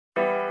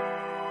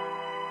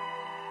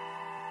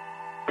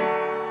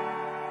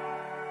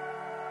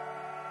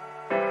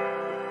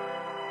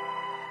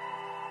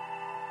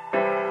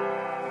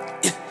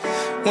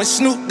When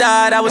Snoop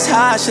died, I was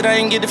high, shit, I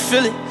ain't get to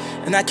feel it.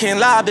 And I can't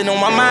lie, been on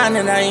my mind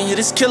and I ain't hit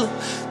this killer.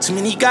 Too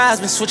many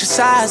guys been switching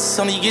sides, it's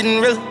only getting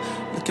realer.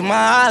 Look in my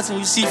eyes when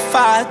you see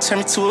fire, turn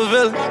me to a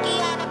villain.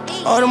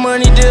 All the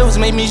money did was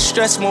make me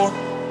stress more.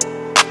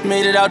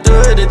 Made it out the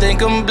hood to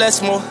think I'm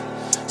blessed more.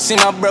 See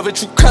my brother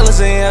true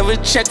colors, ain't ever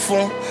check for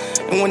him.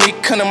 And when they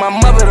come to my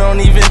mother, don't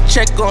even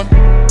check on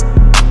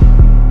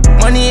him.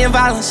 Money and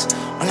violence,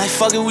 I'm like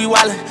fuck it, we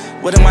wildin'.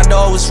 Whether my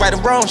dog was right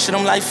or wrong, shit,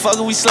 I'm like fuck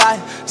it, we slide.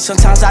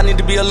 Sometimes I need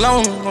to be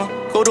alone,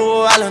 go to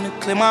a island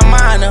and clear my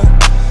mind up.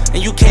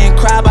 And you can't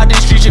cry about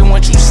this street shit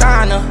once you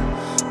sign up.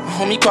 My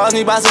homie calls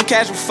me about some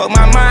cash, but fuck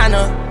my mind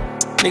up.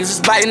 Niggas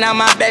is biting out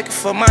my back and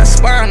fuck my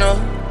spine up.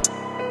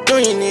 You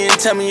ain't even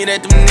tell me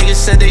that them niggas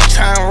said they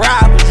tryna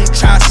rob us, you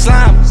try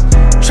slime us.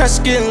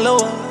 Trust getting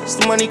lower as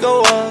the money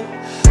go up.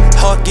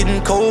 Heart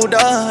getting colder,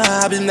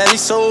 I been barely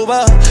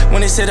sober.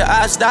 When they say the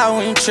odds die,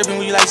 we ain't tripping,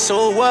 we like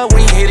so what?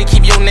 We ain't here to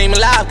keep your name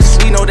alive, cause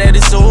we know that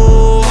it's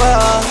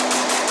over.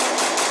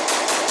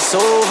 It's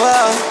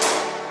over.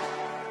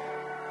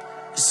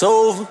 It's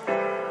over.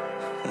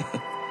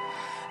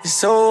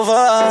 It's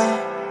over.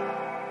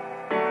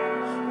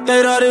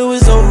 They thought it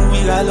was over,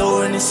 we got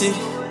lower in the city.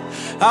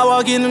 I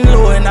walk in them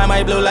lower and I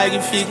might blow like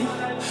a 50.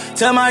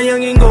 Tell my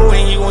youngin' go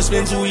and you gon'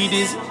 spend 2 weeks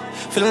dizzy.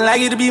 Feeling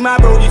like it'll be my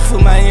bro before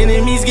my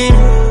enemies get me.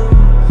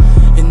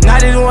 And I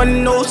didn't want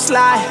no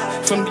slide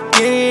from the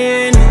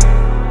beginning.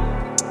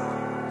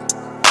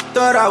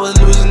 Thought I was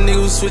losing,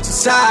 niggas switching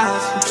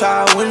sides.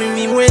 Try to win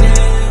me winning.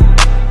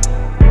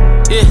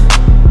 Yeah.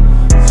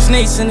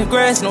 Snakes in the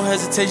grass, no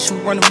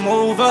hesitation, run them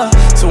over.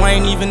 So I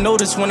ain't even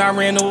noticed when I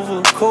ran over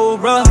a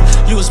cobra.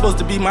 You was supposed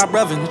to be my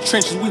brother, in the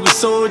trenches we were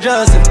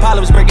soldiers. And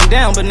Impala was breaking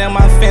down, but now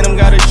my phantom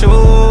got a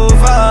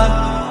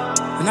chauffeur.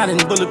 And I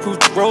didn't bulletproof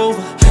the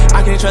Rover.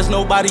 I can't trust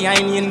nobody, I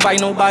ain't invite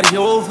nobody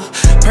over.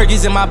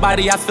 Perkies in my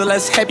body, I feel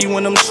less happy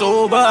when I'm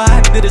sober.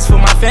 I did this for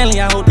my family,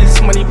 I hope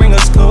this money bring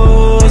us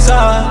closer.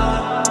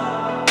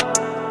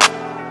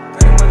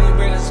 The money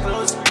bring us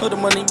closer. Hope the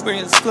money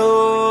bring us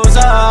closer.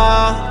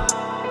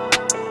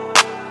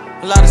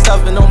 A lot of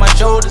stuff been on my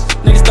shoulders.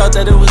 Niggas thought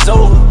that it was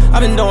over.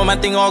 I've been doing my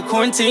thing all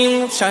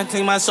quarantine, trying to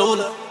clean my soul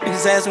up.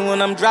 Niggas ask me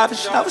when I'm dropping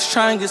shit, I was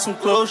trying to get some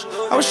closure.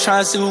 I was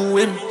trying to see who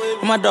with me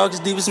in my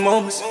darkest, deepest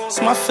moments.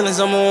 So my feelings,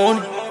 I'm on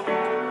it.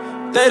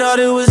 They thought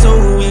it was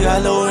over, we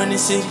got lower in the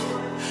city.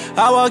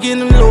 I walk in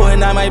them lower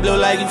and I might blow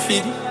like a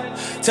 50.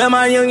 Tell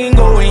my youngin'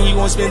 go and you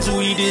gon' spend 2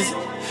 weeks dizzy.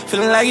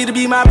 Feeling like it'll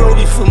be my bro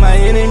before my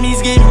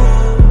enemies get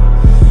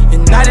me.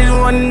 And I didn't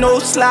want no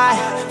slide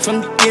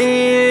from the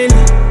beginning.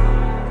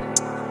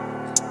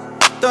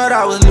 Thought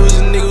I was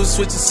losing, niggas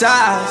switching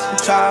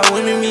sides. Try to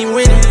win me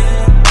winning.